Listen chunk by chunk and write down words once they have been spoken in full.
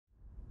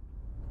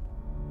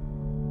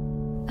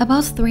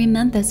About 3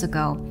 months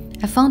ago,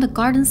 I found a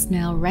garden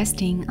snail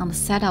resting on the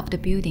side of the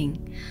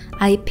building.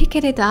 I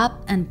picked it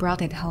up and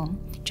brought it home,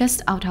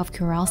 just out of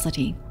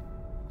curiosity.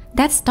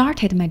 That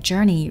started my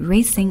journey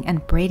raising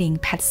and breeding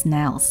pet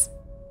snails.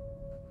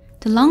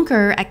 The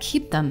longer I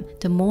keep them,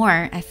 the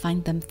more I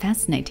find them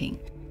fascinating.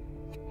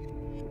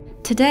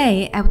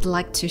 Today, I would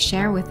like to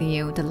share with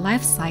you the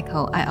life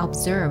cycle I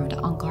observed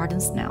on garden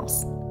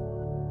snails.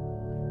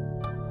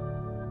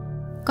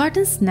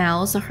 Garden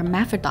snails are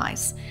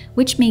hermaphrodites,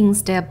 which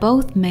means they are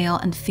both male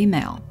and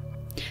female.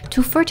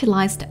 To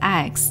fertilize the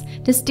eggs,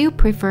 they still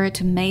prefer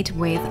to mate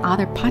with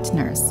other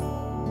partners.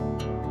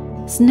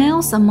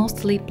 Snails are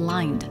mostly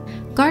blind.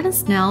 Garden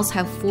snails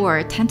have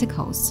 4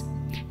 tentacles.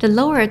 The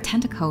lower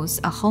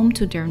tentacles are home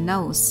to their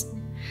nose.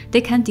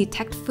 They can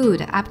detect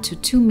food up to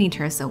 2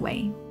 meters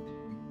away.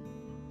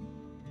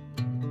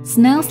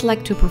 Snails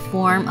like to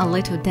perform a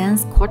little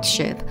dance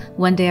courtship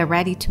when they are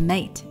ready to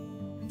mate.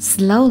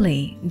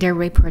 Slowly, their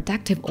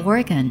reproductive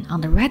organ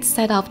on the right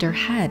side of their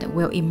head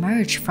will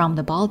emerge from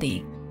the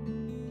body.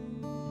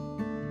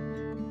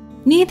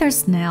 Neither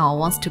snail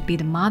wants to be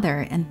the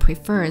mother and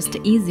prefers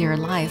the easier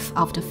life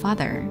of the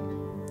father.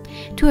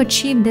 To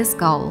achieve this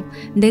goal,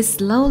 they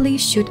slowly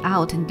shoot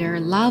out their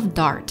love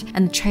dart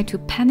and try to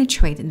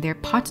penetrate their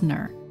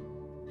partner.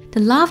 The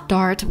love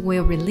dart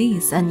will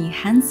release an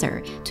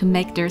enhancer to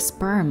make their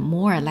sperm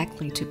more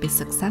likely to be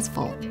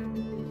successful.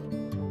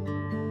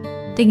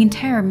 The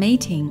entire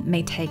mating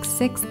may take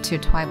 6 to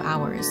 12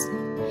 hours.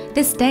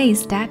 They stay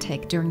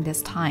static during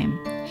this time,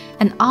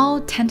 and all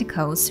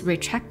tentacles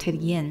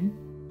retracted in.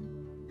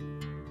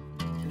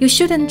 You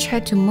shouldn't try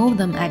to move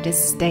them at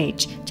this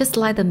stage, just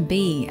let them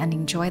be and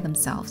enjoy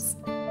themselves.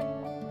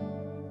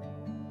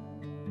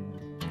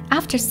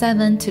 After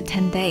 7 to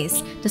 10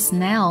 days, the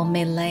snail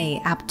may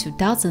lay up to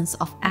dozens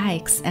of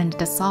eggs in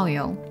the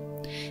soil.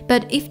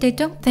 But if they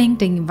don't think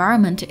the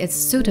environment is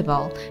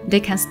suitable, they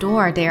can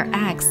store their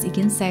eggs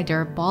inside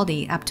their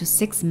body up to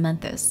 6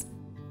 months.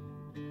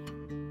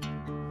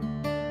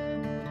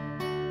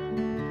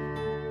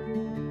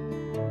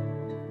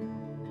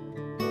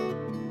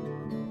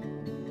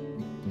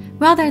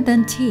 Rather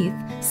than teeth,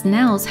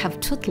 snails have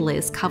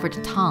toothless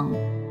covered tongue.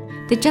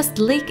 They just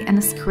lick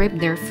and scrape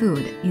their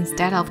food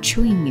instead of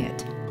chewing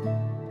it.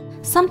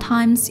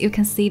 Sometimes you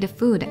can see the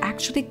food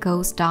actually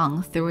goes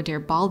down through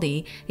their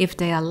body if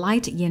they are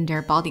light in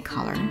their body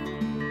color.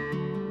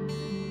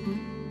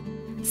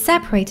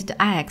 Separate the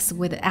eggs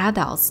with the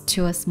adults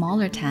to a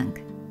smaller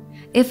tank.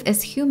 If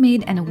it's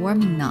humid and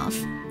warm enough,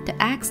 the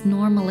eggs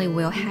normally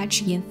will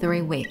hatch in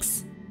 3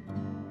 weeks.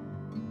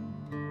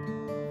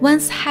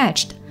 Once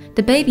hatched,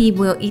 the baby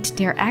will eat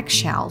their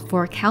eggshell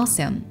for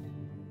calcium.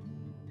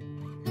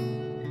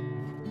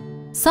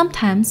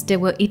 Sometimes they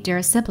will eat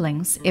their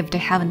siblings if they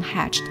haven't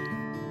hatched.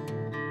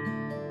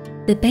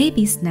 The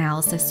baby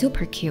snails are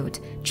super cute,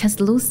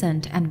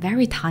 translucent, and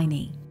very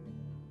tiny.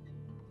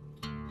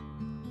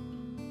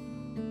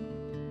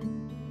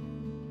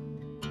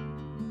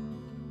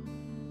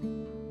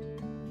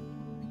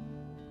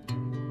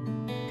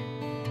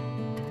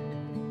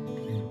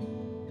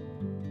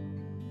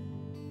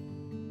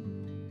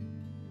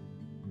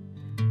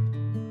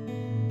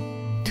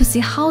 To see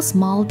how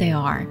small they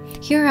are,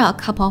 here are a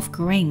couple of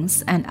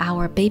grains and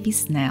our baby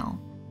snail.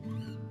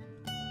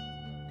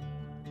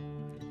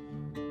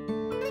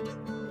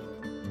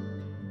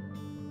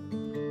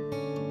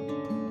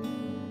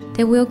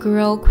 They will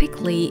grow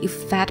quickly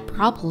if fed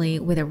properly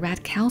with the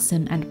right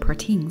calcium and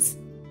proteins.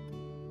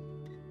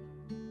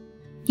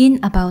 In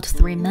about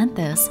 3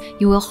 months,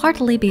 you will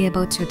hardly be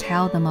able to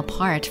tell them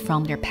apart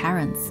from their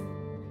parents.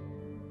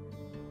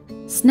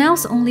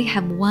 Snails only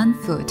have 1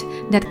 foot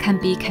that can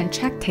be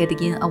contracted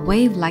in a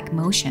wave-like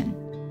motion.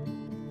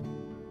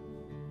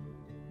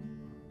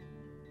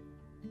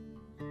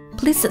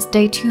 Please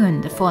stay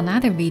tuned for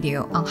another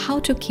video on how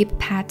to keep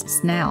pet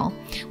snail,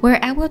 where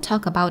I will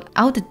talk about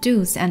all the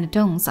do's and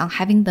don'ts on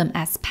having them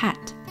as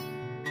pet.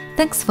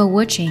 Thanks for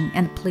watching,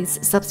 and please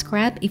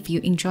subscribe if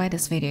you enjoyed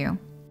this video.